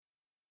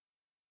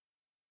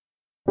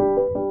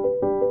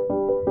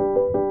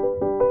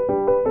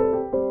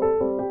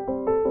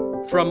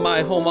From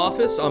my home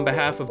office, on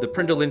behalf of the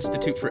Prindle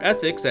Institute for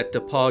Ethics at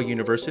DePaul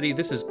University,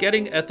 this is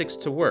Getting Ethics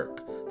to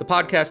Work, the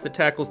podcast that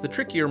tackles the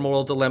trickier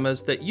moral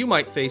dilemmas that you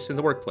might face in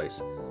the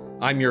workplace.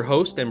 I'm your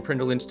host and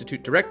Prindle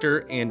Institute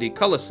Director, Andy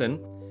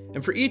Cullison,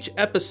 and for each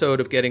episode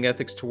of Getting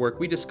Ethics to Work,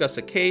 we discuss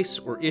a case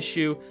or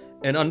issue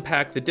and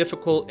unpack the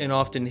difficult and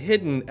often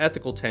hidden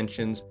ethical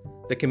tensions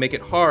that can make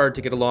it hard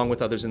to get along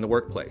with others in the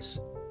workplace.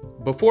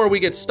 Before we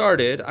get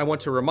started, I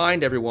want to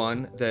remind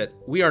everyone that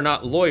we are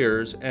not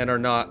lawyers and are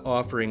not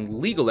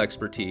offering legal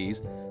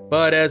expertise,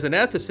 but as an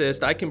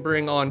ethicist, I can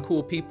bring on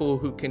cool people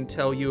who can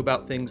tell you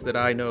about things that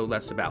I know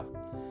less about.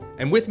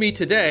 And with me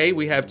today,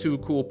 we have two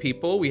cool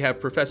people. We have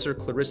Professor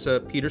Clarissa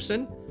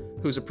Peterson,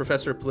 who's a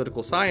professor of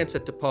political science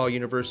at DePaul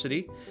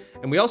University.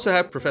 And we also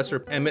have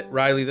Professor Emmett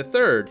Riley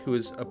III, who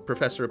is a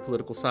professor of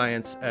political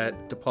science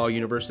at DePaul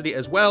University,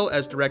 as well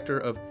as director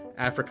of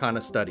Africana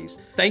Studies.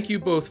 Thank you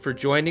both for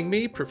joining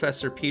me.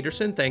 Professor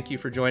Peterson, thank you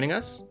for joining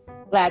us.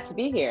 Glad to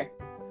be here.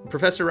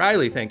 Professor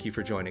Riley, thank you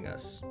for joining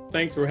us.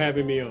 Thanks for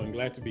having me on.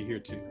 Glad to be here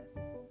too.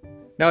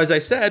 Now, as I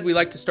said, we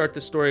like to start the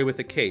story with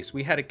a case.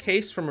 We had a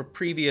case from a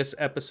previous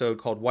episode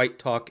called White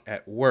Talk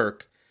at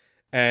Work,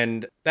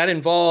 and that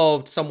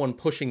involved someone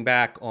pushing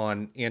back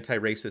on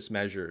anti-racist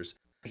measures.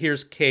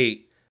 Here's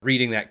Kate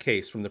reading that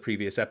case from the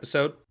previous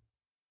episode.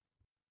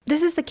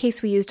 This is the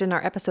case we used in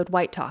our episode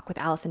White Talk with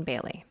Allison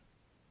Bailey.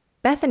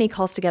 Bethany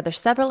calls together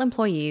several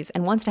employees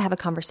and wants to have a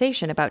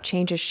conversation about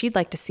changes she'd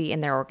like to see in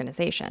their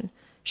organization.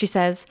 She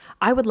says,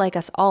 "I would like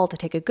us all to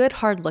take a good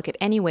hard look at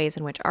any ways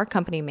in which our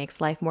company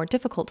makes life more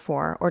difficult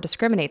for or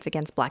discriminates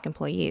against Black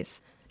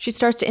employees." She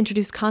starts to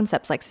introduce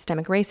concepts like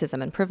systemic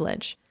racism and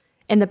privilege.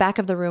 In the back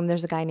of the room,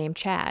 there's a guy named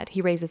Chad.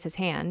 He raises his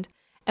hand,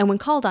 and when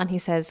called on, he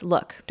says,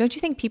 "Look, don't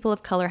you think people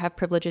of color have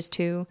privileges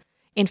too?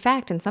 In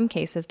fact, in some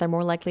cases, they're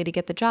more likely to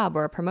get the job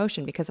or a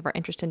promotion because of our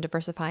interest in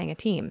diversifying a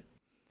team.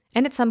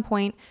 And at some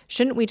point,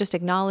 shouldn't we just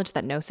acknowledge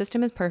that no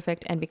system is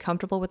perfect and be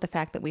comfortable with the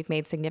fact that we've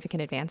made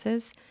significant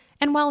advances?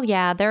 And while,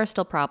 yeah, there are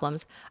still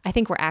problems, I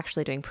think we're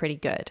actually doing pretty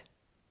good."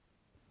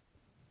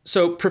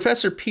 So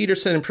Professor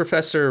Peterson and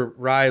Professor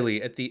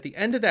Riley, at the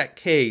end of that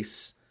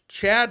case,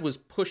 Chad was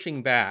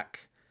pushing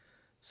back,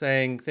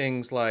 saying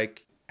things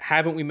like,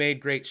 haven't we made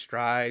great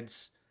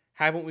strides?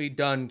 Haven't we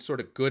done sort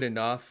of good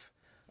enough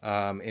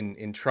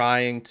in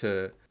trying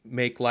to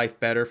make life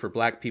better for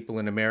Black people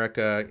in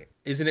America?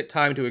 Isn't it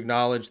time to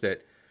acknowledge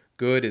that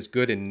good is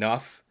good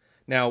enough?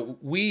 Now,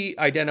 we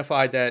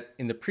identified that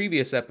in the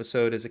previous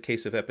episode as a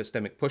case of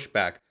epistemic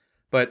pushback,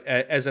 but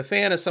as a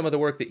fan of some of the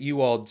work that you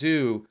all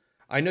do,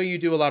 I know you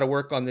do a lot of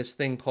work on this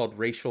thing called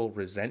racial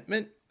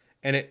resentment,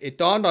 and it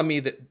dawned on me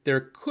that there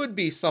could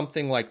be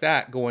something like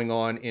that going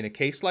on in a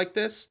case like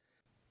this.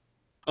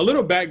 A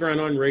little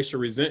background on racial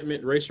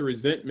resentment. Racial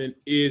resentment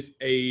is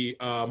a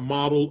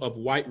model of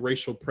white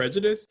racial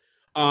prejudice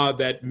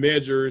that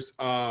measures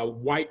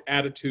white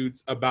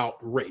attitudes about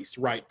race,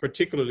 right?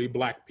 Particularly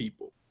Black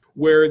people,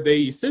 where they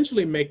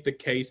essentially make the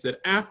case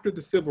that after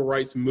the Civil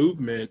Rights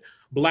Movement,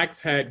 Blacks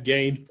had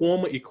gained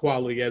formal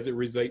equality as it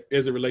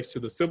relates to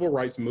the Civil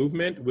Rights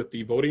Movement with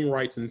the Voting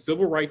Rights and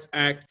Civil Rights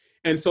Act.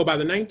 And so by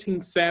the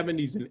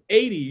 1970s and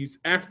 80s,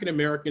 African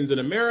Americans in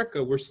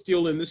America were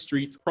still in the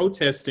streets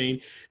protesting,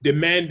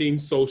 demanding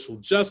social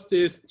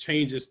justice,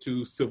 changes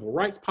to civil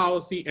rights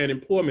policy, and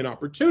employment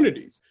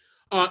opportunities.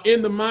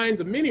 In the minds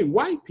of many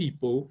white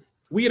people,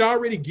 we had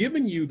already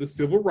given you the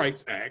Civil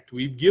Rights Act,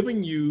 we've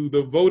given you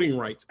the Voting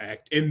Rights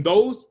Act, and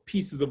those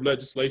pieces of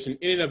legislation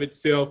in and of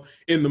itself,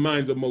 in the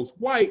minds of most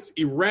whites,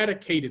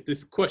 eradicated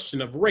this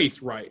question of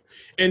race, right?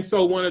 And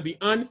so one of the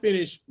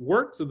unfinished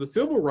works of the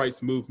Civil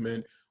Rights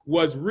Movement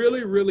was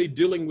really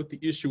dealing with the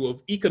issue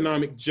of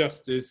economic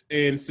justice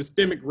and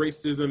systemic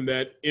racism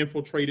that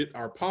infiltrated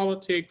our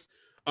politics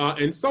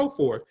and so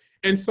forth.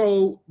 And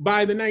so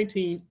by the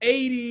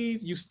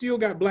 1980s, you still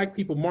got Black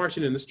people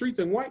marching in the streets,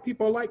 and white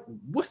people are like,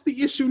 what's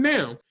the issue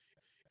now?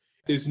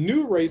 This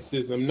new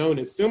racism, known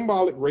as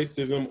symbolic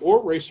racism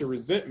or racial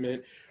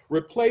resentment,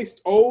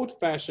 replaced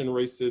old-fashioned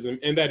racism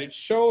in that it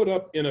showed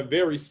up in a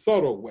very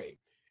subtle way.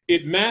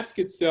 It masked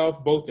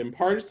itself both in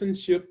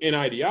partisanship and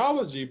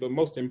ideology, but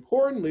most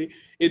importantly,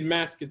 it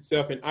masked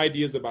itself in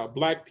ideas about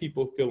Black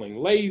people feeling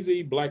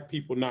lazy, Black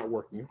people not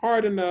working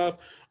hard enough,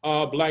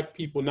 Black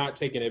people not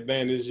taking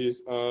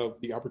advantages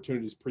of the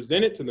opportunities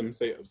presented to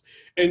themselves.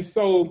 And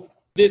so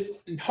this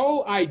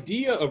whole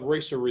idea of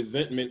racial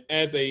resentment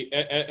as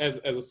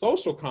a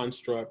social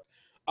construct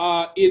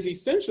is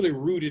essentially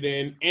rooted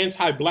in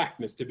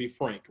anti-Blackness, to be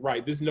frank,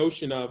 right? This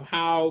notion of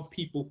how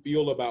people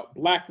feel about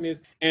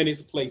Blackness and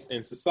its place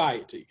in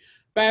society.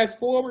 Fast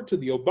forward to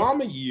the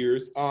Obama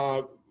years,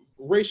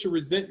 racial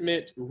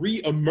resentment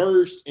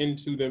re-emerged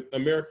into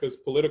America's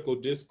political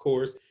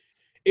discourse.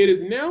 It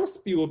is now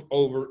spilled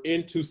over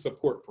into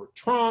support for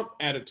Trump,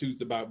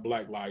 attitudes about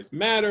Black Lives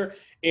Matter.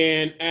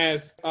 And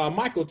as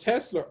Michael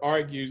Tesler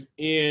argues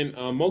in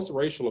Most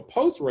Racial or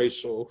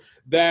Post-Racial,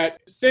 that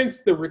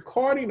since the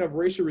recording of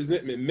racial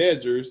resentment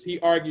measures, he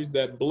argues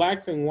that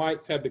Blacks and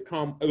whites have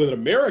become,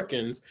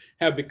 Americans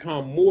have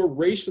become more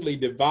racially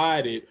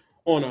divided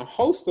on a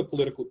host of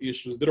political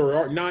issues that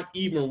are not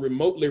even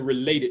remotely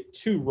related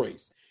to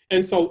race.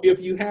 And so if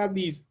you have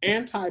these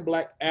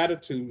anti-Black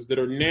attitudes that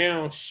are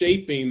now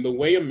shaping the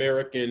way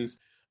Americans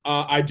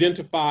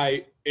identify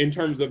in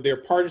terms of their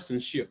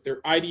partisanship,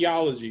 their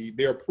ideology,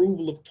 their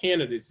approval of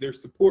candidates, their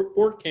support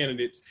for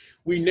candidates,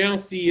 we now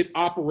see it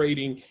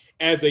operating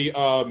as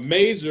a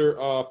major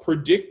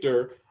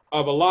predictor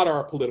of a lot of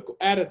our political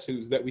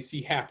attitudes that we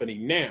see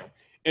happening now.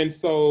 And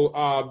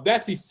so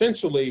that's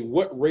essentially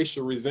what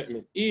racial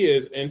resentment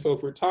is. And so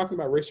if we're talking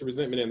about racial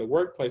resentment in the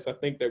workplace, I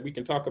think that we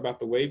can talk about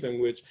the ways in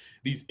which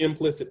these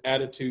implicit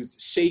attitudes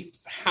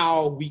shapes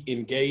how we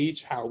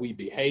engage, how we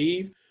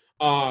behave,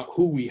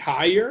 who we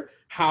hire,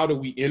 how do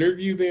we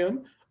interview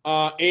them,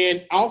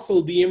 and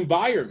also the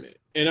environment.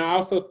 And I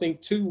also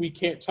think, too, we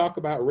can't talk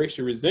about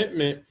racial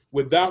resentment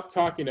without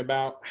talking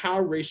about how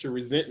racial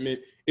resentment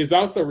is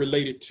also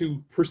related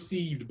to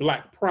perceived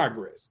Black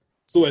progress.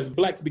 So as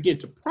Blacks begin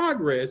to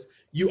progress,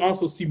 you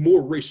also see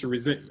more racial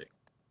resentment.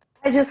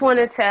 I just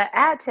wanted to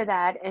add to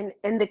that. And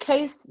in the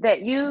case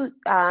that you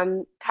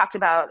talked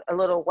about a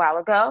little while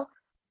ago,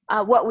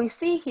 what we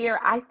see here,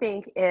 I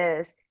think,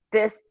 is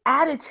this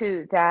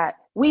attitude that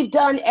we've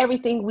done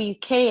everything we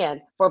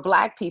can for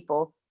Black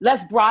people.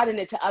 Let's broaden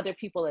it to other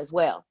people as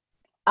well.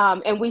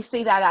 And we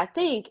see that, I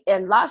think,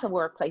 in lots of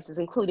workplaces,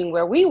 including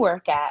where we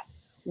work at,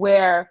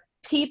 where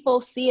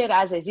people see it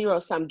as a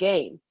zero-sum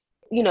game.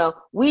 You know,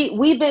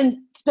 we've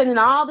been spending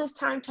all this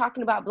time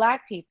talking about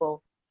Black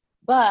people,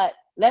 but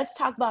let's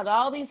talk about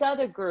all these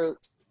other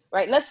groups,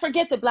 right? Let's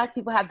forget that Black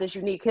people have this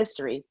unique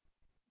history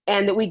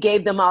and that we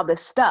gave them all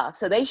this stuff.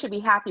 So they should be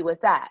happy with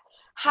that.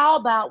 How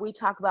about we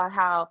talk about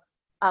how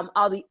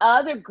all the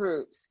other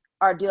groups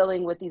are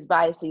dealing with these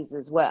biases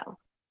as well?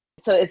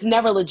 So it's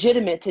never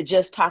legitimate to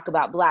just talk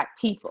about Black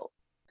people.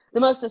 The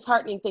most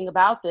disheartening thing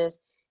about this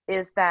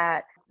is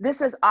that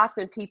this is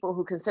often people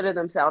who consider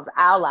themselves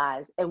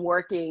allies and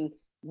working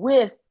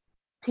with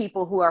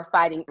people who are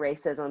fighting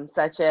racism,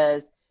 such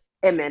as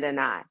Emmett and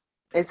I.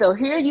 And so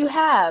here you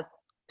have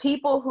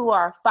people who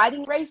are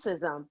fighting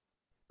racism,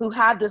 who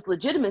have this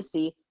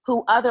legitimacy,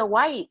 who other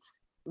whites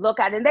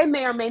look at, and they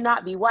may or may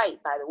not be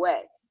white, by the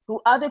way,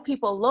 who other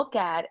people look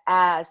at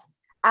as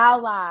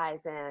allies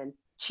and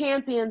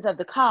champions of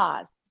the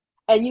cause.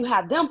 And you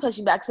have them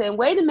pushing back saying,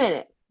 wait a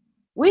minute,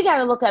 we got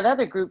to look at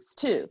other groups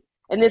too.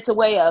 And it's a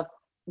way of,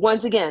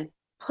 once again,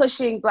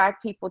 pushing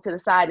Black people to the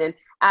side. And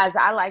as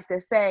I like to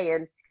say,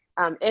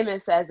 and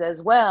Emmett says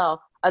as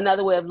well,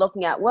 another way of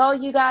looking at, well,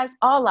 you guys,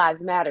 all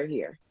lives matter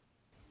here.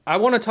 I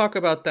want to talk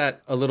about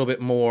that a little bit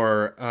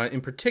more.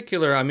 In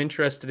particular, I'm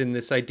interested in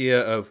this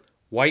idea of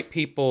white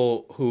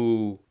people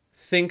who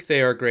think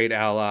they are great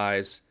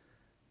allies,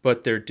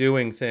 but they're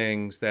doing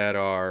things that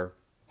are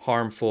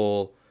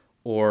harmful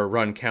or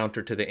run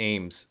counter to the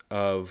aims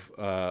of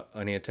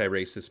an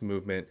anti-racist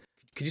movement.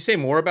 Could you say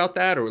more about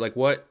that? Or like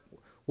what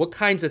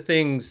kinds of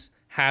things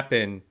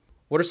happen?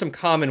 What are some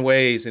common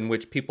ways in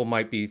which people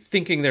might be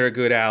thinking they're a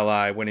good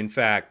ally when in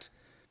fact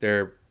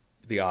they're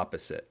the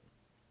opposite?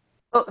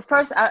 Well,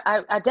 first,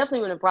 I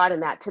definitely want to broaden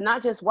that to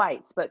not just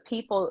whites, but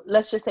people,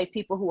 let's just say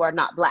people who are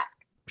not Black.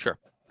 Sure.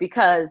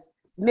 Because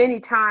many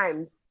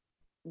times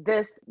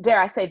this,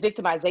 dare I say,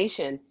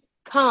 victimization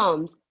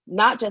comes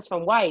not just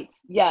from whites,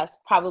 yes,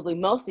 probably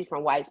mostly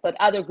from whites, but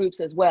other groups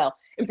as well.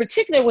 In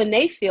particular, when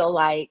they feel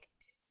like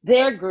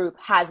their group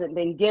hasn't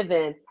been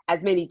given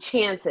as many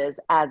chances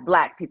as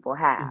Black people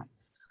have.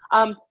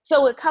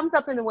 So it comes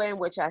up in the way in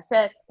which I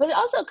said, but it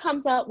also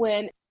comes up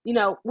when, you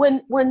know,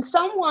 when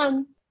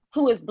someone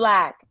who is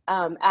Black,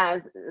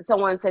 as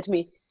someone said to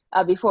me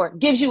before,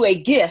 gives you a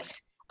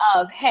gift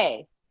of,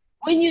 hey,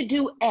 when you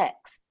do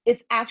X,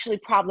 it's actually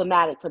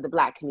problematic for the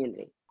Black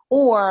community.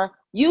 Or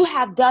you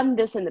have done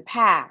this in the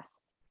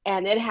past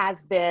and it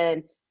has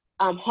been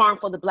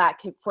harmful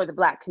for the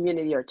Black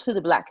community or to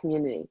the Black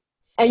community.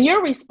 And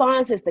your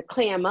response is to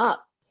clam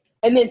up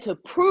and then to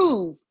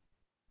prove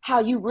how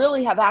you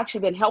really have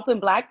actually been helping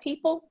Black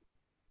people.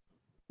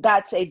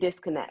 That's a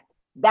disconnect.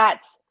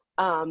 That's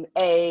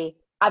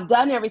I've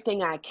done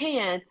everything I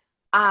can.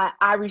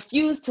 I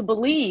refuse to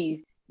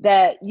believe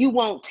that you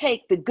won't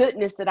take the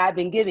goodness that I've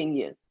been giving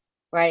you,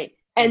 right?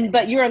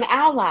 But you're an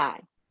ally.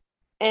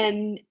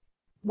 And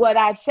what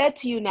I've said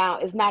to you now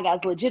is not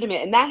as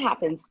legitimate. And that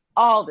happens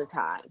all the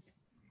time.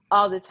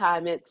 All the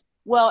time. It's,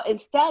 well,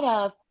 instead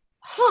of,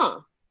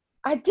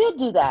 I did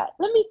do that.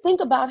 Let me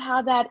think about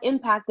how that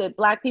impacted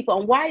Black people.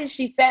 And why is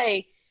she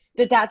saying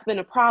that that's been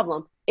a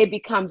problem? It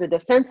becomes a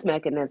defense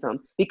mechanism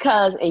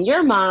because in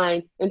your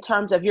mind, in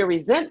terms of your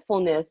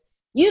resentfulness,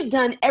 you've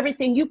done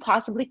everything you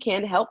possibly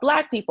can to help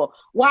Black people.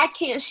 Why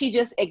can't she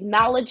just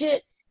acknowledge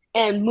it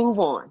and move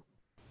on?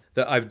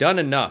 The I've done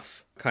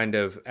enough kind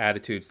of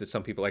attitudes that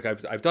some people like,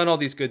 I've done all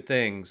these good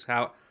things.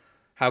 How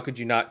could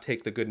you not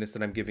take the goodness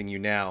that I'm giving you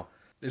now?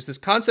 There's this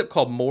concept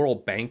called moral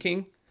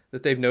banking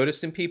that they've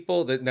noticed in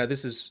people. That now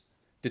this is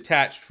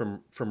detached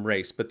from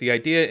race, but the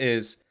idea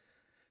is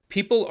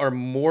people are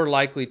more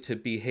likely to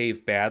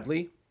behave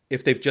badly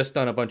if they've just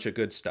done a bunch of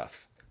good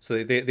stuff.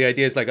 So the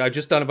idea is like, I've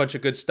just done a bunch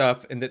of good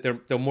stuff and that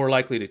they're more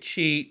likely to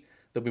cheat,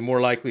 They'll be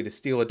more likely to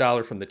steal a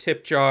dollar from the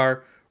tip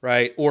jar,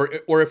 right?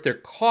 Or if they're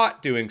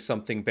caught doing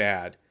something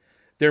bad,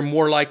 they're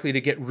more likely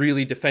to get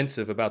really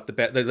defensive about the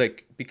bad,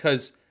 like,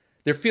 because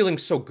they're feeling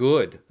so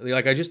good.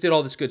 Like, I just did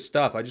all this good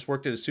stuff. I just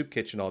worked at a soup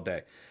kitchen all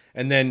day.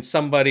 And then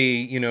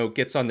somebody,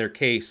 gets on their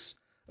case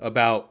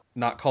about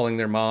not calling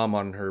their mom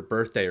on her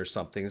birthday or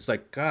something. It's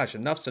like, gosh,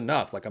 enough's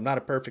enough. Like, I'm not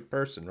a perfect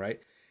person, right?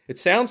 It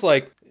sounds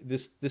like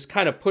this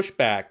kind of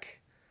pushback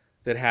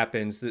that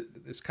happens,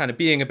 this kind of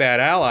being a bad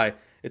ally,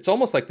 it's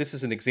almost like this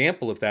is an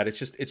example of that. It's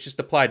just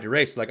applied to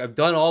race. Like, I've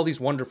done all these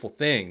wonderful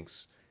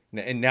things,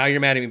 and now you're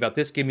mad at me about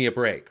this. Give me a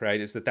break, right?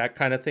 Is that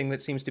kind of thing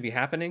that seems to be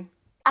happening?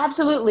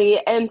 Absolutely.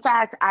 In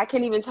fact, I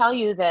can even tell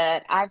you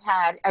that I've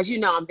had, as you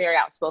know, I'm very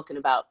outspoken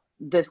about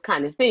this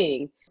kind of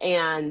thing.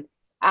 And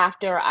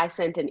after I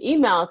sent an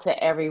email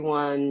to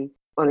everyone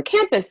on the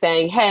campus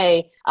saying,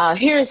 hey,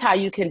 here's how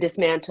you can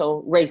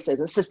dismantle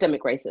racism,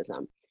 systemic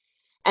racism.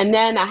 And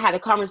then I had a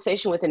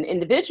conversation with an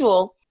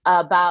individual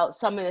about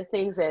some of the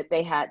things that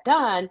they had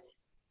done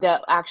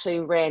that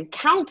actually ran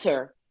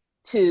counter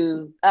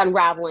to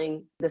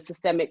unraveling the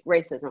systemic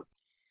racism.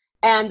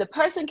 And the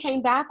person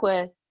came back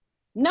with,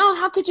 no,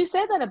 how could you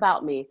say that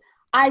about me?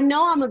 I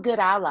know I'm a good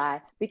ally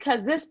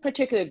because this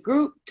particular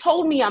group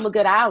told me I'm a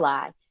good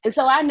ally. And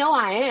so I know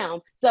I am.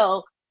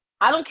 So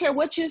I don't care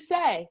what you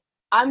say.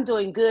 I'm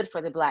doing good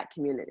for the Black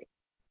community.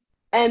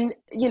 And,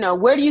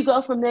 where do you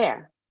go from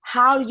there?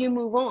 How do you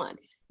move on?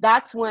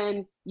 That's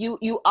when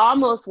you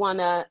almost want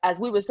to, as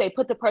we would say,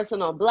 put the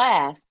person on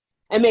blast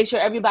and make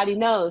sure everybody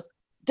knows,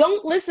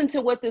 don't listen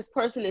to what this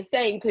person is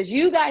saying because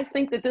you guys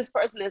think that this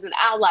person is an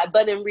ally.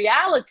 But in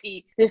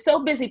reality, they're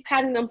so busy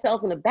patting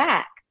themselves on the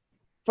back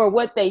for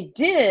what they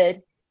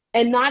did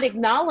and not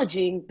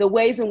acknowledging the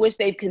ways in which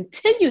they've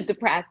continued the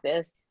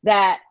practice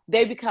that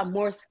they become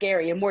more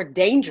scary and more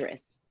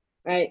dangerous,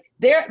 right?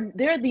 They're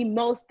the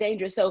most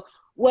dangerous. So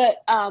what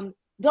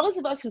those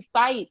of us who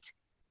fight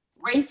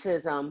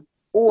racism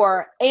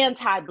or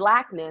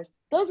anti-Blackness,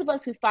 those of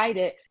us who fight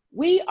it,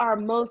 we are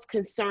most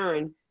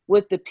concerned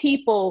with the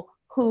people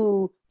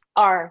who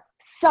are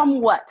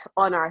somewhat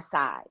on our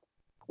side.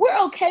 We're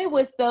okay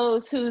with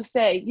those who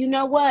say, you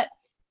know what,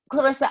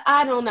 Clarissa,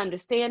 I don't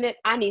understand it.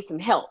 I need some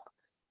help,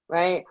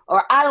 right?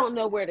 Or I don't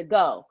know where to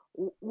go,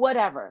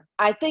 whatever.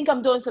 I think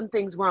I'm doing some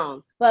things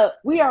wrong. But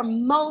we are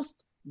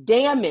most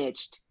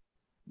damaged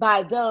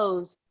by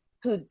those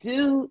who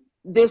do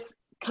this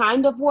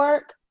kind of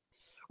work.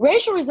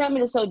 Racial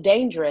resentment is so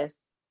dangerous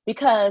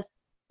because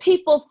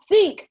people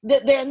think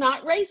that they're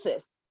not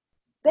racist.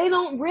 They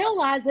don't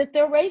realize that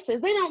they're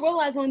racist. They don't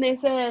realize when they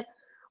said,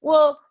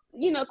 well,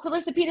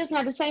 Clarissa Peterson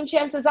had the same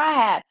chances I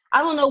had.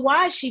 I don't know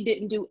why she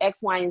didn't do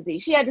X, Y, and Z.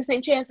 She had the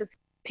same chances.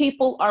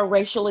 People are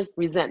racially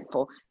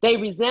resentful. They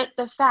resent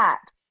the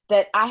fact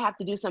that I have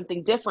to do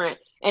something different.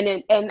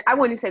 And I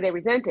wouldn't say they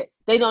resent it.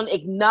 They don't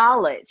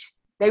acknowledge.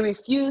 They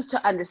refuse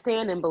to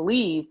understand and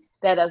believe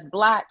that as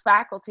Black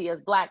faculty,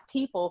 as Black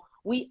people,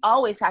 we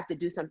always have to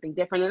do something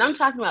different. And I'm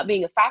talking about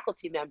being a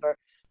faculty member,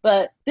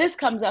 but this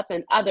comes up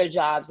in other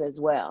jobs as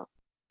well.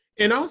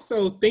 And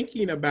also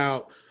thinking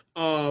about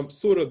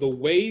sort of the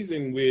ways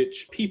in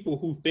which people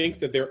who think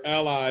that they're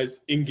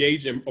allies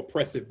engage in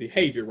oppressive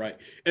behavior, right?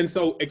 And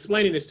so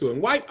explaining this to a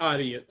white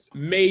audience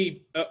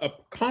may a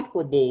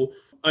comparable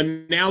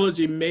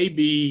analogy may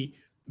be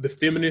the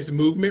feminist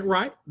movement,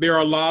 right? There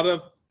are a lot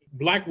of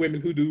Black women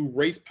who do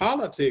race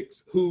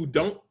politics who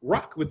don't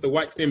rock with the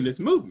white feminist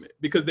movement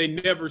because they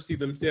never see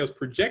themselves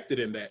projected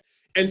in that.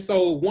 And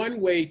so one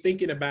way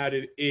thinking about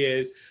it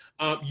is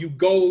you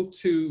go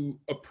to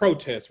a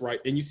protest, right?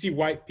 And you see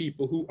white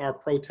people who are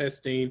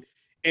protesting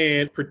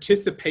and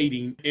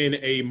participating in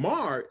a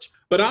march,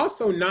 but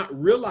also not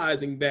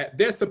realizing that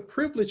there's a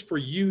privilege for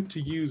you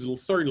to use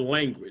certain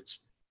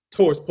language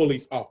towards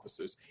police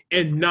officers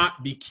and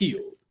not be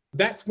killed.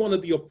 That's one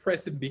of the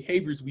oppressive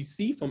behaviors we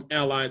see from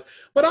allies,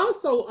 but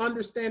also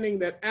understanding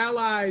that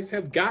allies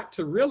have got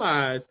to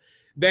realize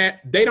that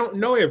they don't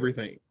know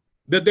everything,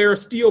 that there are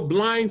still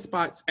blind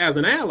spots as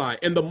an ally.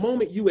 And the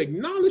moment you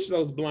acknowledge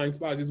those blind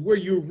spots is where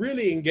you're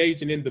really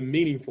engaging in the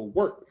meaningful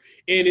work.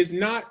 And it's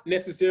not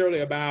necessarily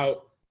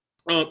about,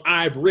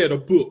 I've read a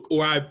book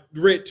or I've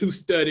read 2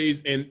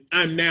 studies and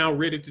I'm now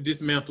ready to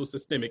dismantle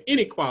systemic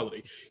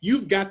inequality.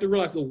 You've got to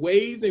realize the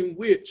ways in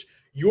which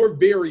your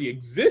very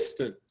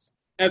existence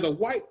as a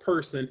white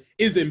person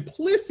is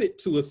implicit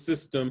to a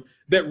system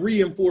that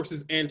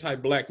reinforces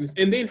anti-Blackness.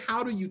 And then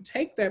how do you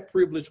take that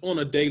privilege on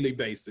a daily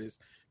basis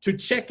to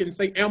check and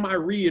say, am I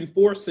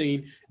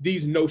reinforcing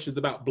these notions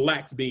about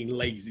Blacks being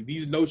lazy,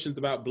 these notions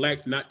about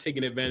Blacks not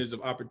taking advantage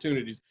of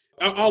opportunities,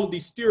 all of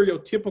these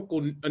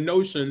stereotypical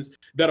notions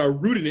that are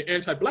rooted in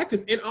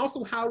anti-Blackness? And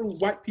also how do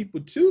white people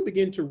too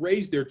begin to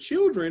raise their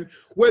children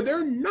where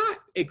they're not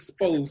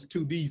exposed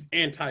to these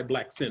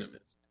anti-Black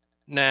sentiments?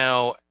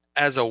 Now,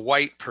 as a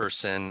white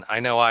person, I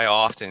know I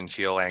often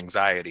feel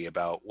anxiety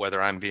about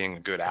whether I'm being a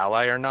good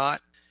ally or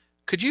not.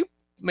 Could you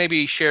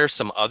maybe share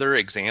some other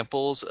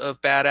examples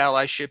of bad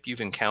allyship you've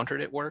encountered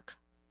at work?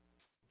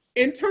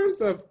 In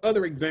terms of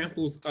other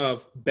examples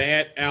of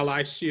bad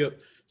allyship,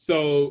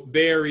 So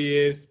there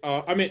is,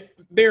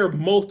 there are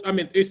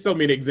there's so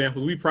many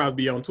examples. We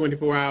probably be on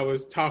 24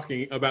 hours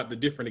talking about the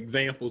different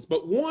examples.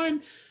 But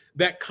one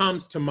that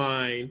comes to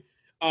mind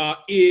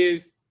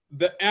is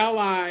the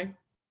ally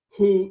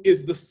who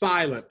is the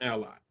silent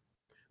ally,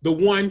 the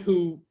one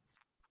who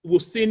will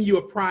send you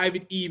a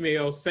private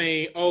email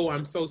saying, oh,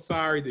 I'm so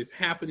sorry this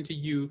happened to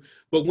you.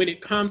 But when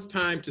it comes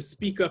time to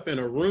speak up in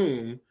a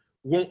room,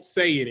 won't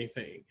say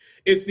anything.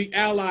 It's the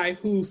ally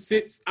who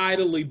sits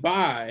idly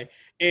by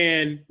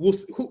and who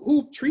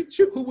will treat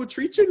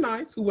you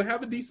nice, who will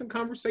have a decent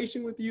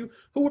conversation with you,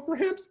 who will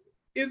perhaps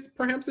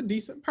a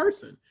decent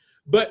person,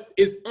 but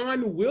is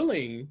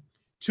unwilling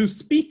to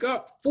speak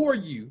up for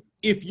you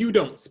if you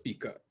don't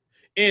speak up.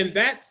 And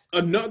that's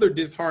another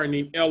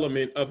disheartening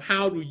element of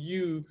how do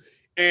you,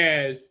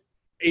 as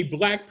a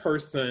Black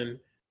person,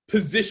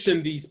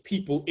 position these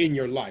people in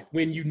your life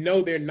when you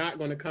know they're not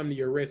going to come to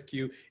your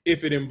rescue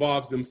if it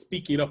involves them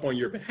speaking up on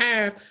your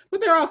behalf,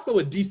 but they're also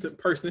a decent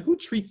person who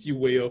treats you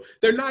well.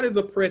 They're not as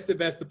oppressive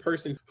as the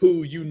person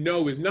who you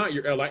know is not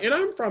your ally. And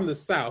I'm from the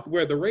South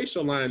where the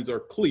racial lines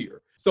are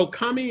clear. So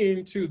coming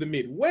into the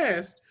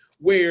Midwest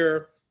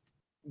where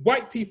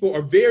white people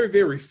are very,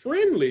 very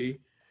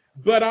friendly,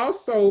 but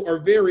also are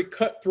very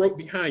cutthroat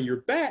behind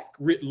your back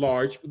writ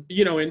large,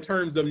 in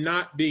terms of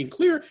not being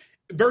clear,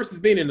 versus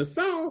being in the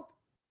South,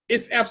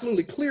 it's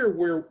absolutely clear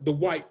where the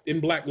white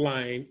and Black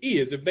line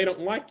is. If they don't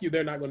like you,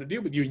 they're not going to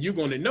deal with you, and you're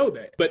going to know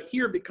that. But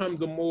here it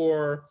becomes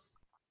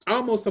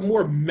almost a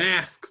more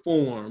masked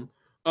form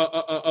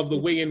of the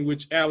way in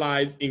which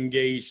allies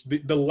engage,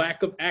 the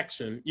lack of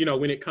action,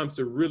 when it comes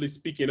to really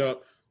speaking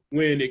up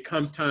when it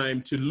comes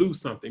time to lose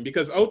something.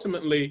 Because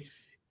ultimately,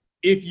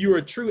 if you're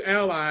a true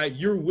ally,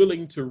 you're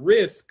willing to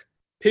risk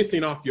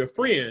pissing off your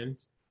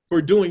friends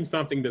for doing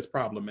something that's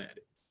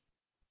problematic.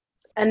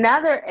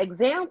 Another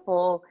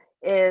example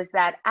is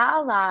that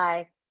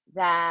ally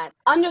that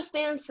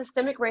understands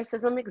systemic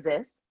racism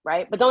exists,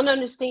 right? But don't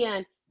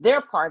understand their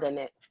part in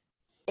it.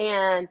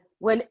 And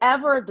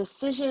whenever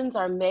decisions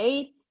are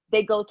made,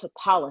 they go to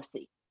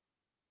policy.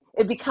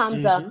 It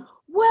becomes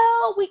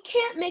well, we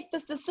can't make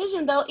this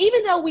decision though,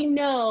 even though we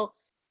know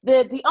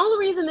that the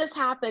only reason this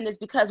happened is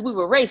because we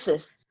were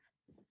racist.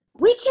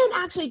 We can't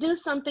actually do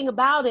something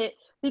about it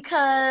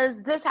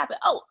because this happened.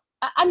 Oh,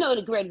 I know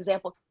a great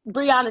example,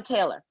 Breonna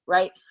Taylor,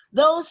 right?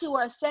 Those who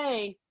are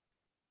saying,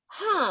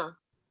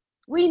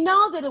 we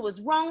know that it was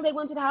wrong, they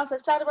went to the house,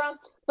 etc.,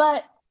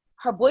 but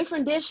her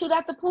boyfriend did shoot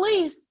at the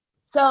police.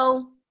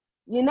 So,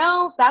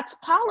 that's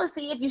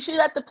policy. If you shoot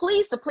at the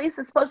police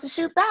is supposed to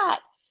shoot back,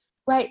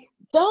 right?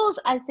 Those,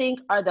 I think,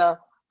 are the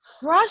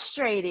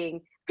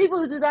frustrating people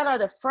who do that are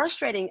the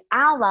frustrating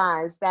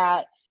allies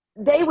that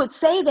they would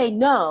say they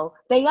know,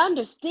 they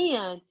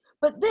understand,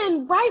 but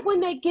then right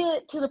when they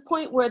get to the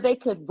point where they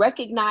could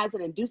recognize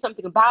it and do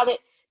something about it,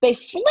 they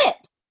flip.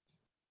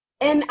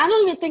 And I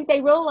don't even think they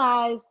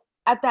realize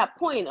at that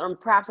point, or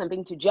perhaps I'm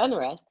being too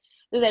generous,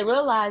 that they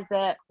realize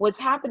that what's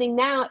happening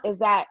now is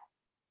that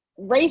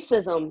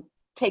racism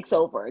takes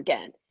over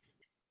again.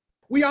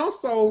 We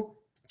also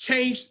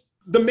changed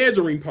the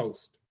measuring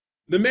post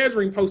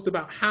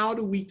about how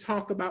do we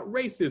talk about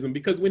racism,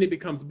 because when it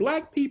becomes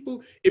Black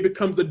people, it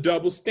becomes a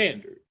double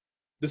standard.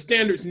 The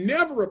standards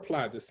never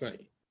apply the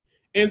same.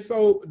 And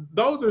so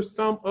those are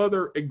some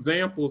other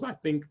examples, I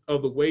think,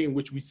 of the way in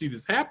which we see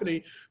this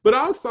happening. But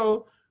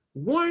also,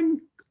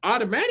 one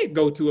automatic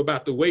go-to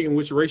about the way in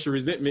which racial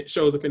resentment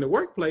shows up in the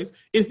workplace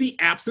is the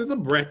absence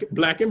of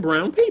Black and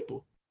brown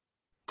people.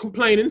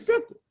 Plain and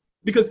simple.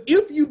 Because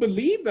if you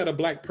believe that a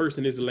Black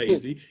person is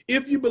lazy,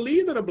 if you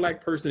believe that a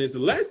Black person is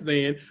less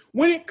than,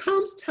 when it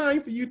comes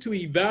time for you to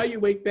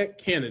evaluate that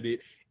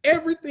candidate,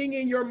 everything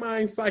in your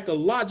mind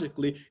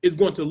psychologically is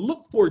going to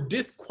look for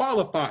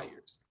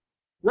disqualifiers,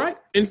 right?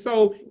 And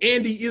so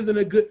Andy isn't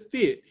a good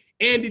fit.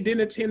 Andy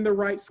didn't attend the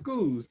right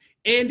schools.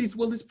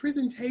 His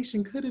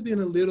presentation could have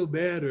been a little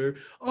better.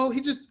 Oh,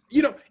 he just,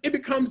 it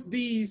becomes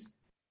these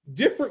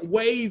different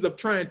ways of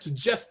trying to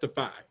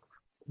justify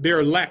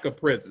their lack of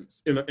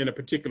presence in a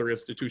particular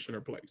institution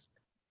or place.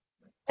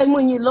 And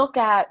when you look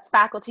at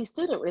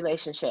faculty-student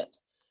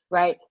relationships,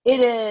 right, it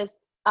is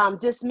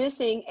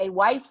dismissing a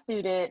white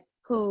student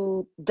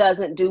who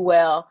doesn't do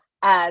well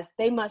as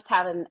they must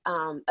have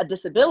a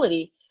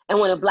disability. And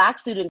when a Black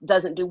student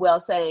doesn't do well,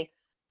 saying,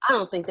 I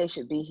don't think they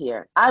should be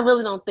here. I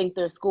really don't think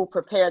their school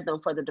prepared them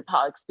for the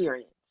DePaul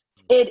experience.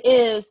 It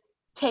is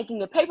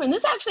taking a paper, and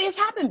this actually has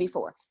happened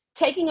before,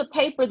 taking a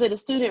paper that a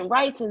student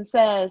writes and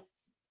says,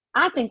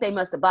 I think they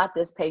must have bought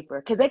this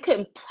paper because they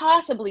couldn't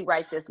possibly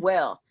write this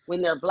well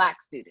when they're a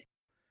Black student.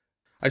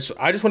 I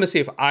just want to see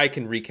if I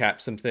can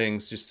recap some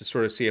things just to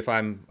sort of see if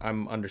I'm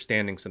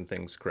understanding some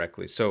things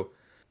correctly. So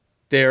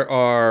there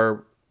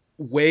are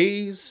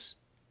ways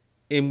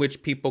in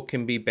which people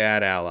can be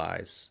bad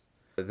allies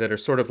that are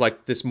sort of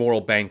like this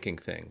moral banking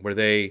thing where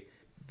they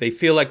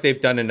feel like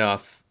they've done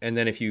enough, and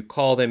then if you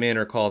call them in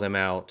or call them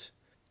out,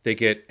 they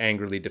get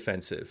angrily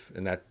defensive,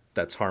 and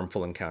that's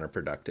harmful and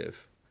counterproductive.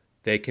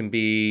 They can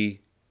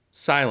be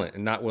silent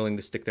and not willing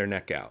to stick their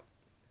neck out.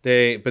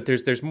 But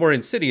there's more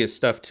insidious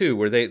stuff too,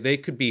 where they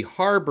could be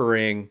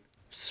harboring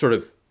sort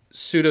of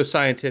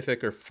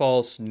pseudoscientific or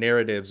false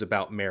narratives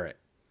about merit,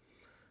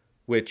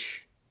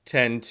 which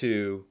tend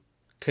to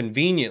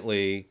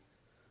conveniently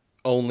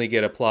only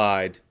get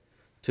applied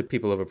to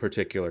people of a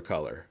particular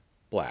color,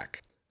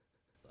 Black.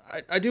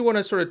 I do want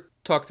to sort of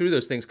talk through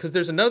those things because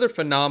there's another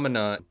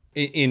phenomena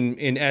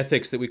in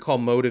ethics that we call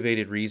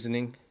motivated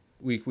reasoning.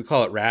 We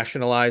call it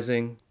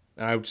rationalizing.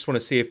 And I just want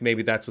to see if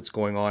maybe that's what's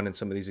going on in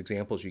some of these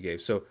examples you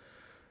gave. So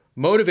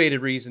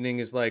motivated reasoning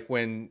is like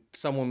when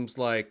someone's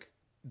like,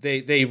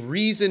 they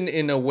reason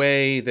in a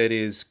way that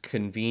is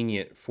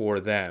convenient for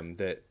them.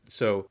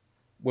 So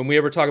when we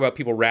ever talk about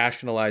people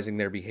rationalizing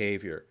their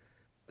behavior,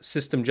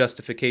 system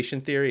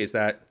justification theory, is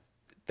that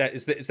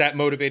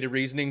motivated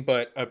reasoning,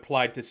 but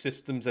applied to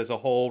systems as a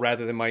whole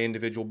rather than my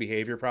individual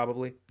behavior,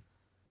 probably?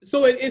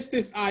 So it's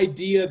this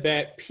idea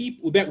that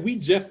we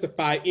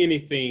justify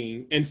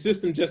anything, and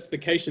system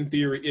justification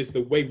theory is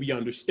the way we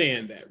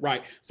understand that,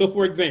 right? So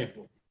for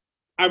example,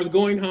 I was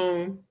going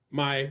home,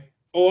 my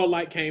oil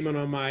light came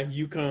on my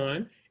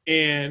Yukon,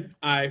 and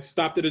I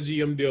stopped at a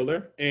GM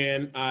dealer,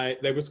 and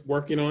they was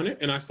working on it,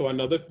 and I saw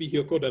another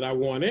vehicle that I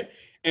wanted,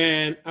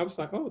 and I was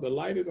like, oh, the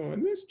light is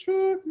on this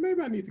truck,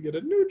 maybe I need to get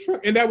a new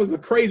truck. And that was a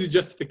crazy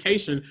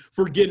justification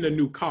for getting a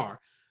new car.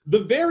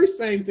 The very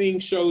same thing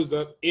shows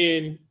up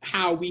in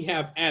how we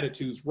have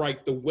attitudes,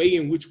 right? The way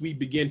in which we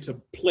begin to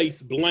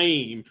place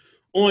blame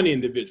on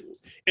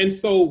individuals. And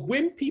so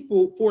when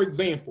people, for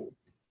example,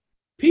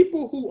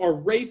 people who are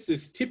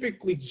racist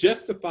typically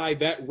justify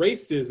that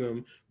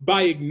racism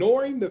by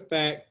ignoring the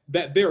fact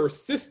that there are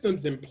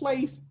systems in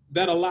place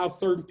that allow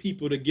certain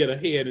people to get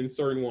ahead and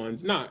certain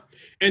ones not.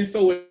 And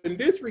so in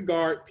this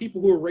regard,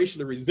 people who are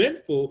racially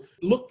resentful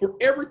look for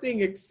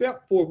everything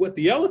except for what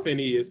the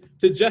elephant is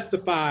to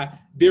justify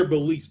their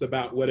beliefs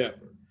about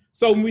whatever.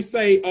 So when we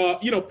say,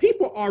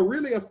 people are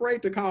really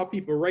afraid to call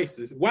people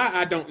racist. Why,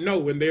 I don't know.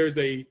 When there's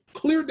a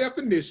clear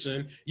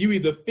definition, you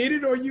either fit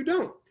it or you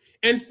don't.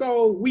 And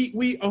so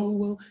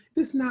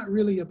it's not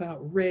really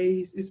about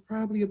race. It's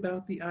probably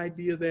about the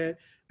idea that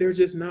they're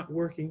just not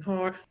working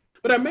hard.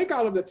 But I make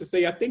all of that to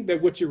say, I think that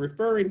what you're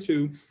referring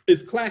to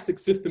is classic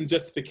system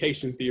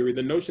justification theory,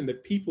 the notion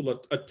that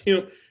people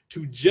attempt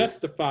to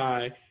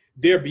justify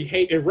their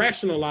behavior and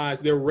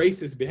rationalize their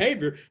racist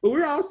behavior. But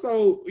we're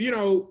also,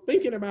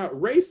 thinking about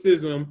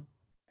racism.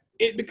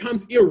 It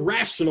becomes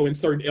irrational in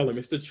certain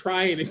elements to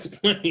try and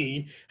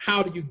explain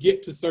how do you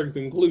get to certain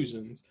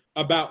conclusions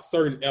about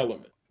certain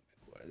elements.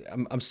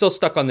 I'm still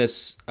stuck on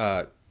this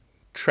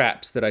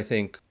traps that I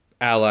think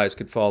allies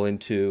could fall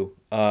into.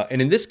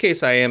 And in this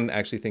case, I am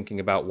actually thinking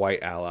about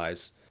white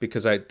allies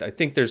because I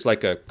think there's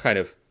like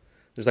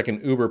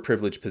an uber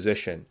privileged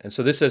position. And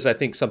so this is, I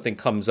think, something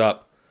comes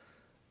up.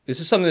 This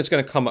is something that's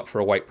going to come up for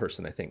a white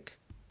person, I think,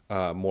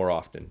 more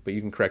often. But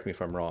you can correct me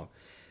if I'm wrong.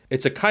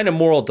 It's a kind of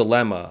moral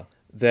dilemma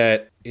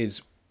that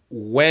is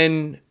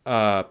when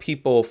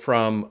people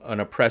from an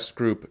oppressed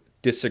group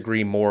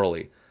disagree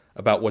morally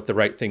about what the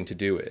right thing to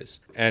do is,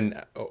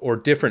 or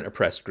different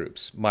oppressed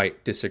groups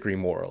might disagree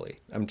morally.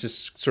 I'm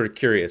just sort of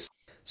curious.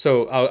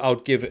 So I'll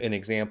give an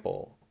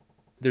example.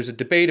 There's a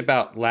debate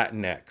about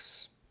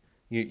Latinx.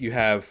 You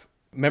have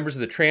members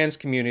of the trans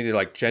community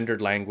like gendered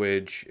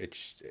language.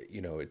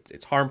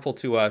 It's harmful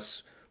to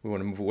us. We want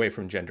to move away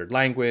from gendered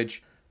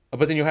language.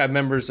 But then you have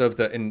members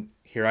and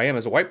here I am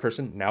as a white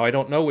person. Now I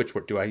don't know which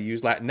word. Do I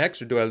use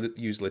Latinx or do I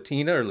use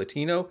Latina or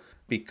Latino?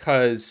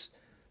 Because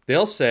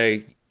they'll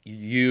say,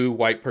 you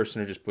white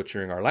person are just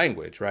butchering our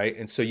language, right?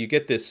 And so you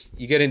get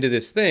into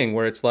this thing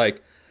where it's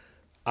like,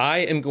 I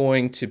am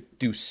going to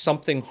do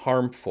something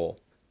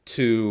harmful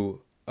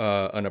to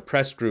an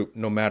oppressed group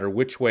no matter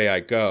which way I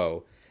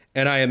go.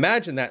 And I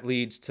imagine that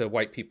leads to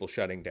white people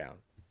shutting down.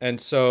 And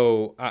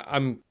so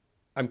I'm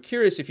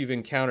curious if you've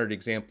encountered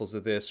examples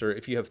of this or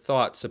if you have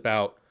thoughts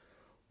about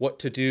what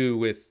to do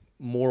with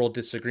moral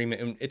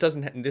disagreement.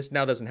 And this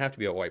now doesn't have to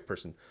be a white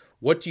person.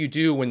 What do you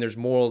do when there's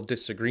moral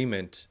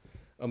disagreement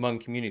among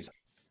communities?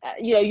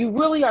 You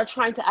really are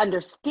trying to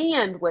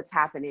understand what's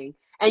happening,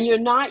 and you're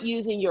not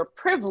using your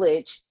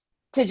privilege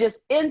to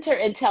just enter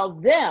and tell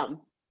them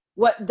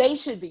what they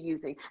should be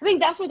using. I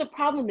think that's where the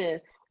problem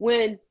is,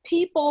 when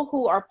people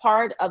who are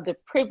part of the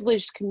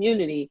privileged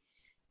community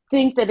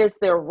think that it's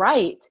their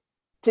right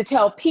to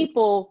tell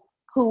people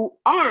who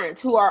are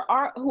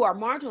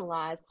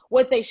marginalized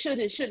what they should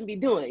and shouldn't be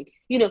doing.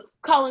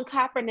 Colin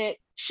Kaepernick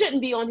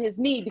shouldn't be on his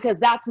knee because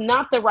that's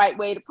not the right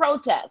way to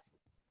protest.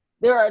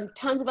 There are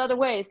tons of other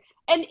ways.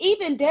 And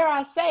even, dare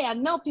I say, I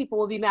know people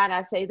will be mad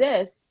I say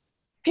this,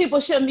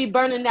 people shouldn't be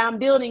burning down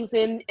buildings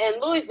in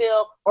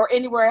Louisville or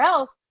anywhere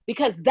else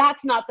because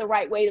that's not the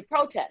right way to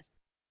protest.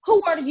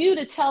 Who are you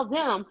to tell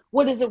them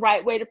what is the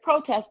right way to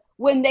protest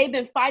when they've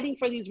been fighting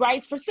for these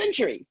rights for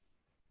centuries?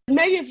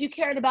 Maybe if you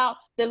cared about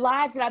the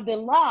lives that have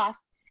been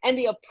lost and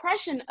the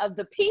oppression of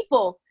the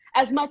people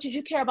as much as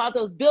you care about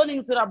those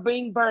buildings that are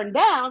being burned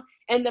down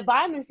and the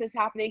violence that's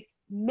happening,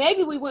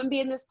 maybe we wouldn't be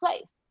in this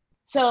place.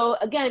 So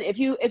again, if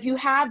you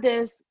have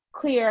this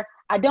clear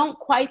I don't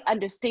quite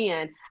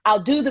understand.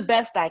 I'll do the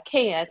best I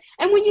can.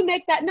 And when you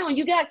make that known,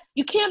 you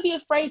can't be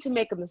afraid to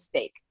make a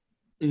mistake.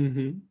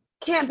 Mm-hmm.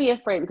 Can't be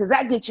afraid, because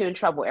that gets you in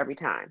trouble every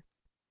time.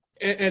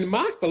 And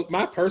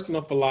my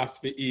personal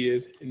philosophy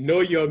is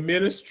know your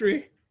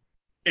ministry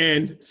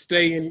and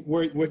stay in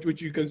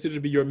what you consider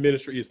to be your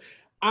ministry is.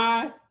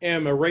 I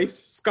am a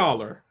race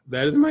scholar.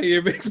 That is my area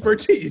of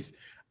expertise.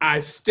 I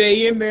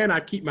stay in there and I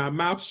keep my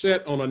mouth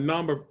shut on a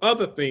number of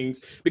other things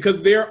because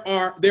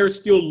there's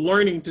still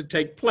learning to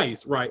take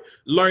place, right?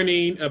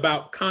 Learning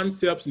about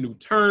concepts, new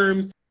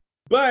terms.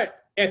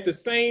 But at the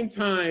same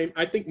time,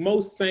 I think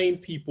most sane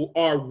people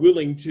are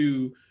willing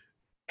to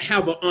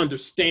have an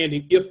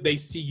understanding if they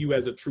see you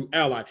as a true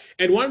ally.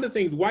 And one of the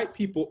things white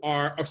people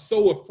are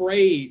so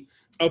afraid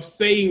of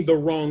saying the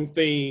wrong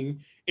thing.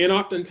 And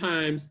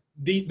oftentimes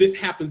this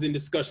happens in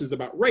discussions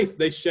about race.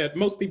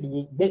 Most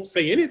people won't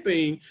say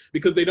anything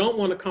because they don't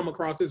want to come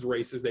across as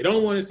racist. They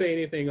don't want to say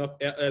anything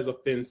as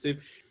offensive.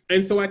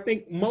 And so I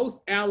think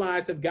most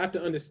allies have got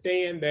to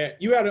understand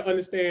that you got to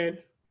understand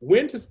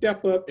when to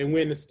step up and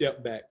when to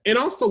step back, and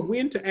also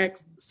when to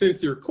ask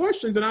sincere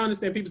questions. And I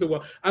understand people say,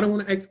 well, I don't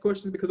want to ask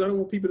questions because I don't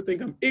want people to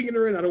think I'm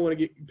ignorant. I don't want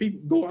to get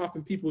people go off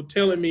and people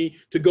telling me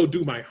to go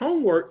do my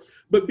homework,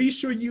 but be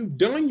sure you've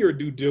done your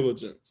due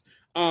diligence.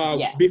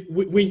 Yes.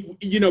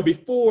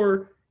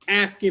 Before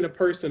asking a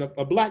person,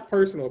 a Black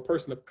person or a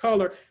person of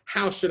color,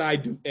 how should I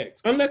do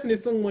X? Unless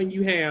it's someone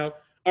you have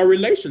a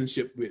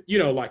relationship with,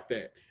 like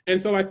that. And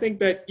so I think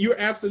that you're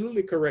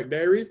absolutely correct.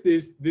 There is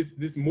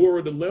this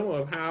moral dilemma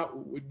of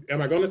how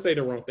am I going to say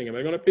the wrong thing? Am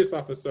I going to piss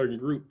off a certain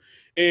group?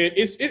 And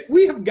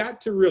we have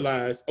got to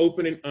realize,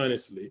 open and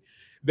honestly,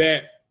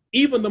 that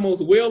even the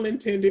most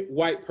well-intended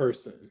white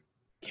person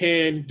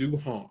can do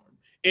harm.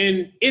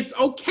 And it's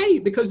okay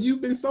because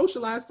you've been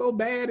socialized so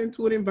bad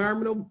into an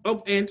environment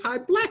of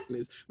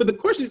anti-Blackness. But the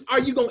question is,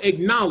 are you going to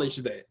acknowledge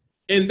that?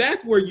 And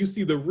that's where you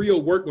see the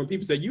real work when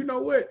people say, you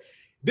know what?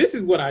 This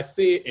is what I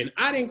said, and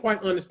I didn't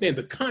quite understand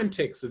the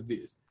context of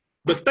this.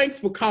 But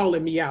thanks for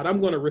calling me out. I'm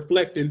going to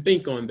reflect and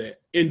think on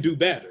that and do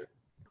better.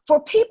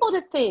 For people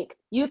to think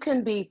you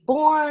can be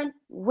born,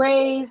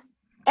 raised,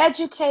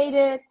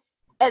 educated,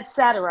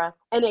 etc.,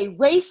 in a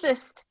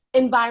racist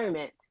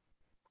environment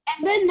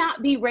and then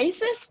not be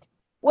racist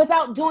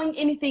without doing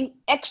anything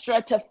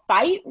extra to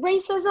fight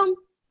racism,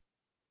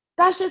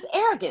 that's just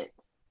arrogance.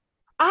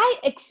 I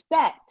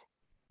expect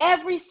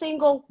every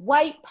single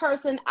white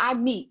person I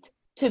meet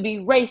to be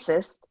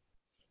racist,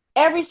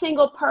 every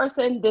single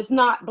person that's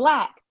not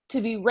Black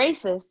to be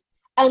racist,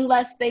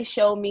 unless they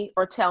show me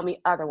or tell me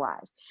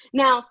otherwise.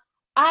 Now,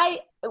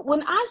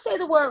 when I say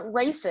the word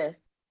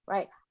racist,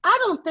 right, I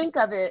don't think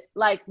of it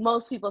like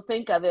most people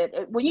think of it.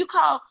 When you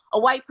call a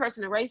white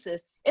person a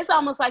racist, it's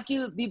almost like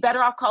you'd be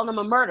better off calling them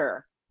a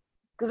murderer.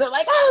 Because they're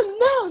like,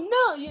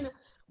 oh, no,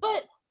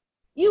 But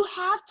you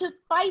have to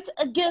fight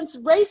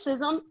against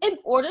racism in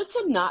order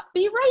to not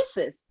be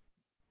racist.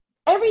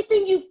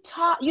 Everything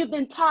you've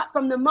been taught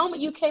from the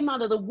moment you came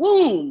out of the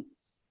womb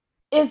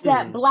is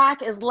that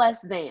Black is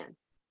less than,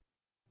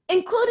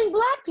 including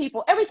Black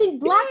people. Everything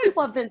Black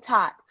people have been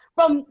taught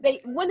when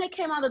they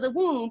came out of the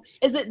womb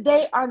is that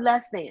they are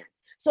less than.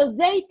 So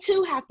they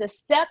too have to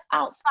step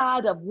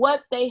outside of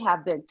what they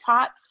have been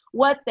taught,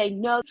 what they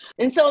know.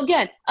 And so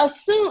again, I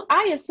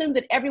assume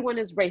that everyone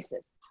is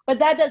racist, but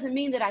that doesn't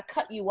mean that I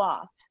cut you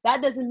off.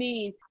 That doesn't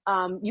mean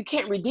you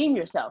can't redeem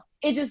yourself.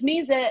 It just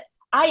means that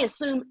I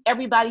assume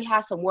everybody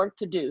has some work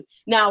to do.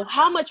 Now,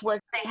 how much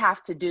work they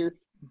have to do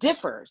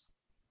differs,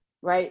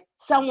 right?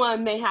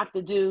 Someone may have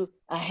to do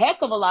a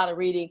heck of a lot of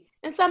reading,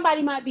 and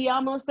somebody might be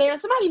almost there.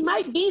 Somebody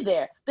might be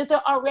there that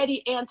they're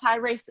already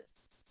anti-racist.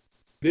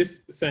 This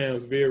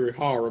sounds very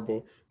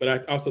horrible, but I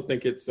also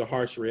think it's a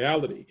harsh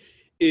reality.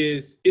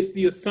 It's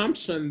the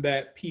assumption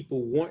that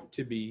people want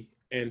to be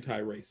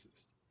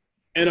anti-racist.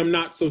 And I'm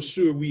not so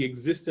sure we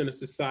exist in a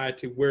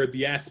society where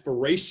the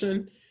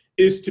aspiration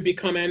is to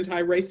become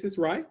anti-racist,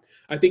 right?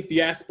 I think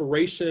the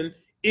aspiration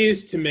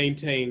is to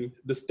maintain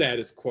the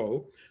status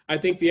quo. I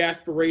think the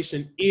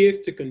aspiration is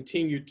to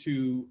continue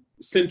to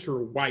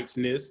center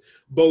whiteness,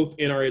 both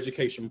in our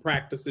education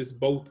practices,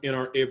 both in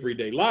our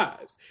everyday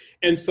lives.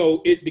 And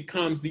so it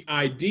becomes the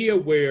idea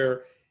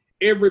where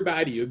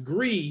everybody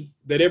agree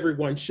that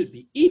everyone should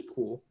be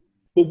equal,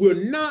 but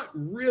we're not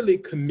really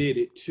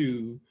committed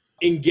to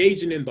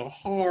engaging in the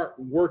hard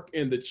work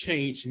and the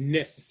change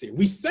necessary.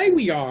 We say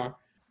we are,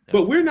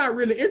 but we're not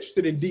really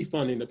interested in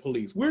defunding the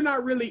police. We're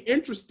not really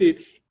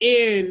interested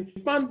in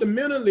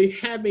fundamentally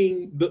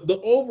having the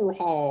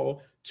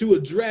overhaul to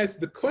address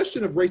the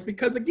question of race.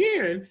 Because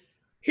again,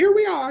 here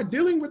we are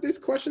dealing with this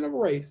question of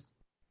race.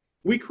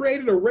 We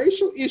created a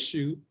racial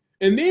issue,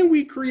 and then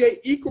we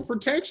create equal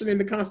protection in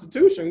the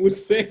Constitution, which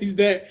says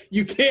that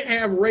you can't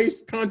have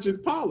race-conscious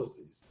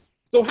policies.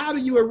 So how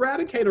do you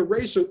eradicate a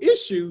racial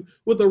issue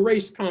with a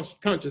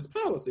race-conscious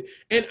policy?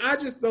 And I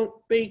just don't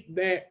think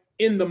that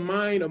in the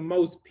mind of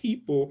most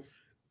people,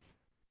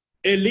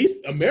 at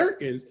least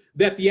Americans,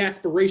 that the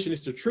aspiration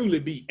is to truly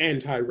be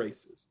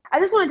anti-racist.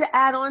 I just wanted to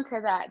add on to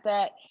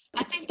that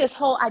I think this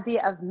whole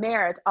idea of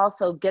merit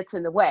also gets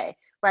in the way.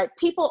 right?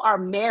 People are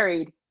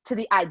married to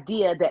the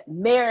idea that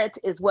merit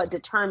is what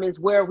determines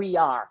where we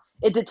are.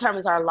 It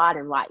determines our lot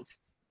in life.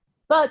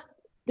 But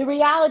the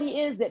reality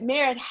is that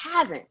merit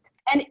hasn't.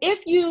 And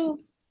if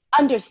you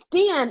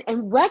understand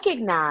and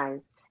recognize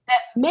that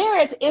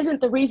merit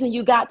isn't the reason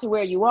you got to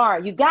where you are,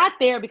 you got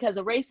there because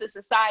a racist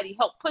society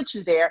helped put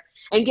you there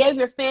and gave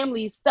your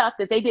family stuff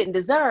that they didn't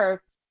deserve,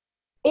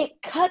 it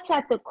cuts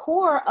at the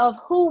core of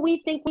who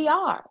we think we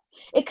are.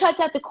 It cuts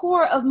at the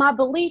core of my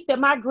belief that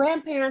my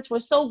grandparents were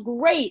so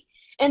great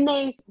and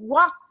they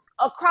walked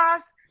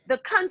across the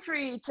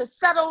country to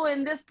settle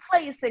in this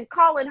place and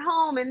call it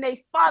home, and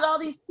they fought all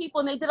these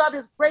people and they did all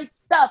this great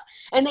stuff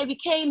and they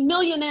became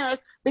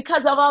millionaires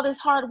because of all this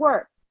hard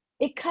work.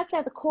 It cuts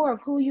at the core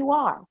of who you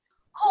are.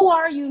 Who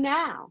are you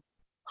now?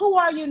 Who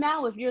are you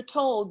now if you're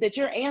told that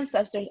your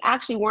ancestors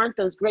actually weren't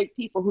those great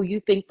people who you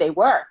think they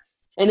were?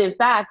 And in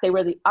fact, they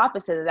were the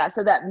opposite of that.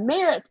 So that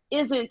merit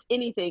isn't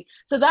anything.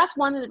 So that's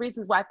one of the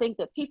reasons why I think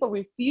that people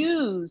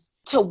refuse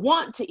to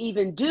want to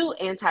even do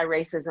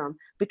anti-racism,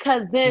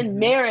 because then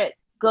merit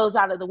goes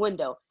out of the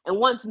window. And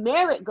once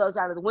merit goes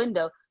out of the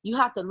window, you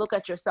have to look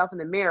at yourself in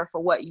the mirror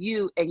for what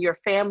you and your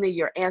family,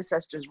 your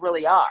ancestors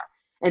really are.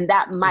 And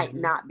that might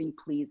not be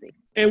pleasing.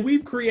 And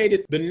we've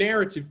created the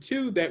narrative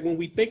too, that when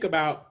we think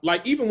about,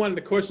 like, even one of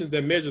the questions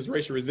that measures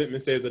racial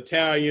resentment says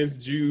Italians,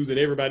 Jews, and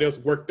everybody else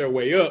work their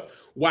way up.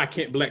 Why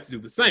can't blacks do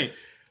the same?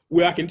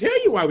 Well, I can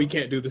tell you why we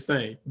can't do the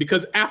same.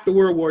 Because after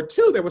World War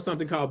II, there was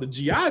something called the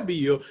GI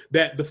Bill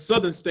that the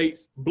southern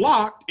states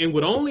blocked and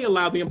would only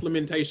allow the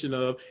implementation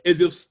of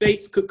as if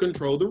states could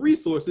control the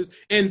resources,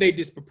 and they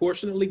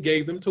disproportionately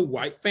gave them to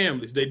white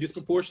families. They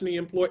disproportionately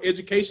employed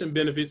education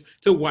benefits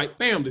to white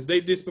families.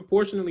 They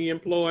disproportionately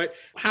employed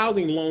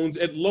housing loans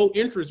at low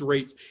interest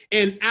rates.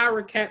 And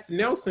Ira Katz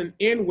Nelson,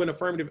 in When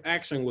Affirmative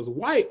Action Was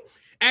White,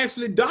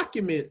 actually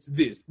documents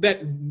this,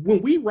 that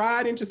when we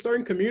ride into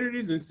certain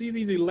communities and see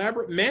these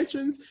elaborate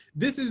mansions,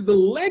 this is the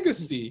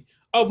legacy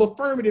of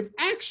affirmative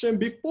action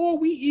before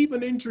we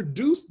even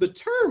introduced the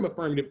term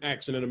affirmative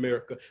action in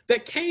America,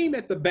 that came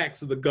at the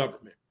backs of the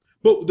government.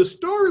 But the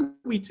story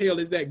we tell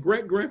is that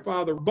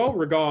great-grandfather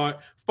Beauregard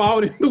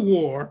fought in the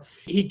war.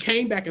 He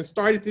came back and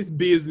started this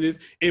business,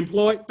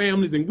 employed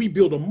families, and we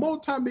built a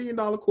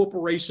multi-million-dollar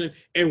corporation.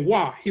 And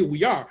wow, here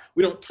we are.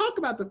 We don't talk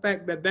about the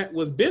fact that that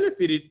was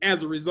benefited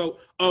as a result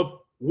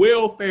of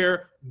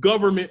welfare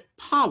government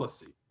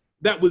policy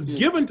that was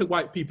given to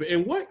white people.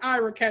 And what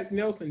Ira Katz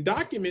Nelson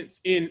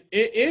documents in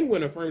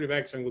When Affirmative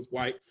Action Was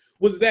White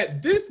was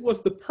that this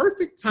was the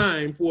perfect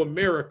time for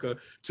America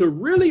to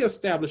really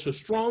establish a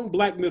strong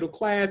black middle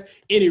class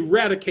and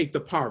eradicate the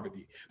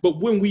poverty. But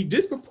when we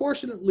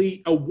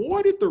disproportionately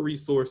awarded the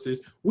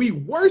resources, we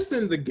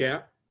worsened the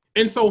gap.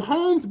 And so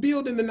homes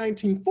built in the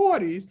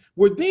 1940s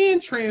were then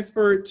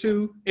transferred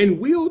to and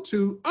willed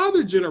to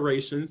other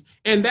generations.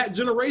 And that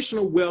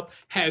generational wealth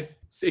has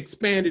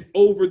expanded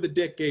over the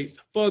decades,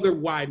 further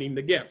widening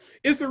the gap.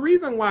 It's the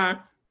reason why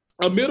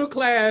a middle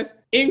class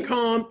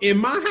income in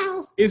my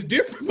house is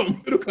different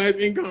from middle class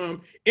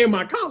income in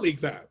my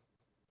colleague's house.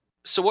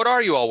 So what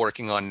are you all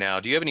working on now?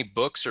 Do you have any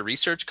books or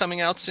research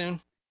coming out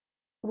soon?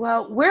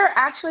 Well, we're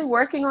actually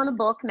working on a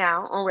book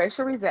now on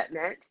racial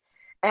resentment,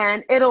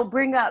 and it'll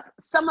bring up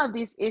some of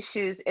these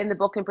issues in the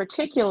book, in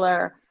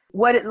particular,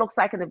 what it looks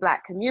like in the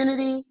Black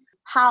community,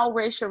 how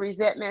racial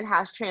resentment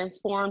has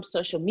transformed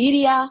social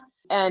media,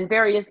 and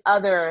various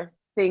other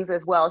things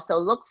as well. So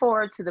look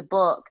forward to the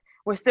book.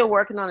 We're still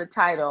working on the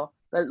title,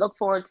 but look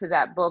forward to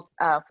that book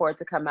for it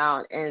to come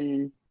out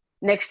in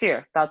next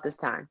year, about this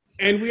time.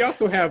 And we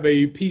also have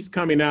a piece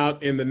coming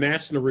out in the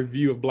National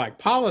Review of Black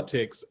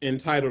Politics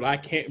entitled I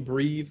Can't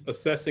Breathe,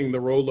 Assessing the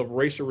Role of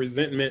Racial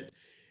Resentment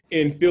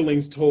in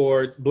Feelings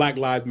Towards Black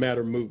Lives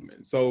Matter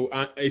movement. So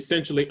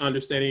essentially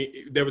understanding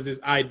there was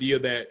this idea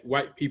that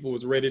white people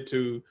was ready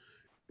to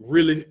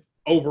really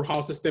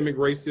overhaul systemic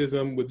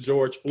racism with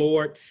George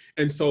Floyd.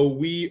 And so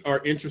we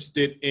are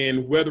interested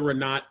in whether or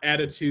not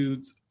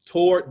attitudes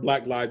toward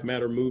Black Lives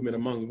Matter movement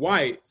among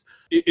whites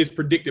is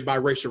predicted by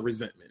racial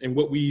resentment. And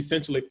what we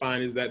essentially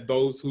find is that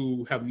those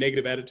who have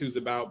negative attitudes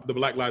about the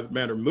Black Lives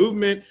Matter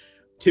movement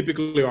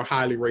typically are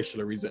highly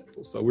racially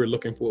resentful. So we're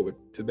looking forward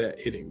to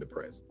that hitting the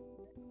press.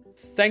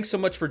 Thanks so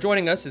much for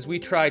joining us as we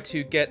try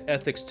to get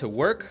ethics to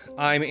work.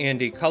 I'm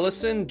Andy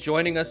Cullison.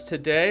 Joining us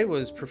today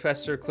was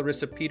Professor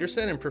Clarissa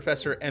Peterson and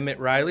Professor Emmett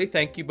Riley.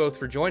 Thank you both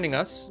for joining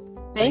us.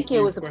 Thank you.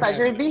 It was a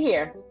pleasure to be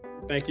here.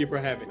 Thank you for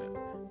having us.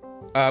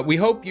 We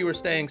hope you are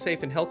staying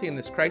safe and healthy in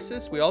this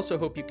crisis. We also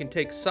hope you can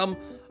take some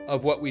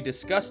of what we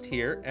discussed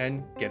here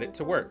and get it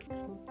to work.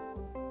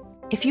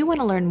 If you want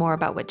to learn more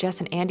about what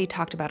Jess and Andy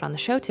talked about on the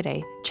show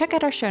today, check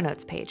out our show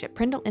notes page at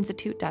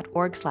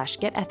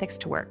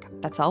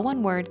prindleinstitute.org/getethics2work. That's all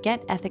one word,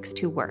 get ethics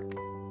to work.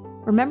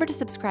 Remember to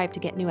subscribe to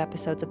get new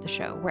episodes of the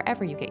show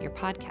wherever you get your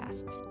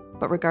podcasts.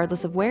 But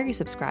regardless of where you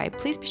subscribe,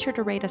 please be sure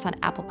to rate us on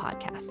Apple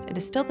Podcasts. It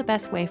is still the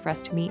best way for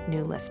us to meet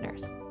new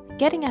listeners.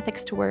 Getting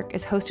Ethics to Work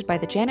is hosted by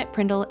the Janet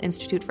Prindle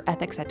Institute for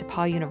Ethics at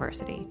DePaul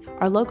University.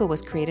 Our logo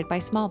was created by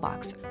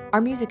Smallbox. Our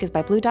music is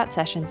by Blue Dot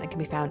Sessions and can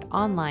be found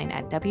online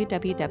at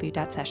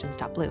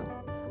www.sessions.blue.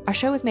 Our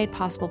show is made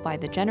possible by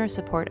the generous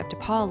support of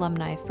DePaul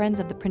alumni, friends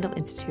of the Prindle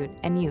Institute,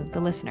 and you, the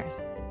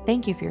listeners.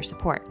 Thank you for your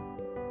support.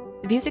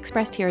 The views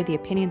expressed here are the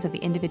opinions of the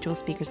individual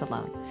speakers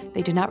alone.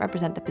 They do not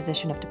represent the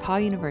position of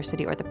DePaul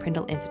University or the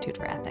Prindle Institute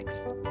for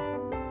Ethics.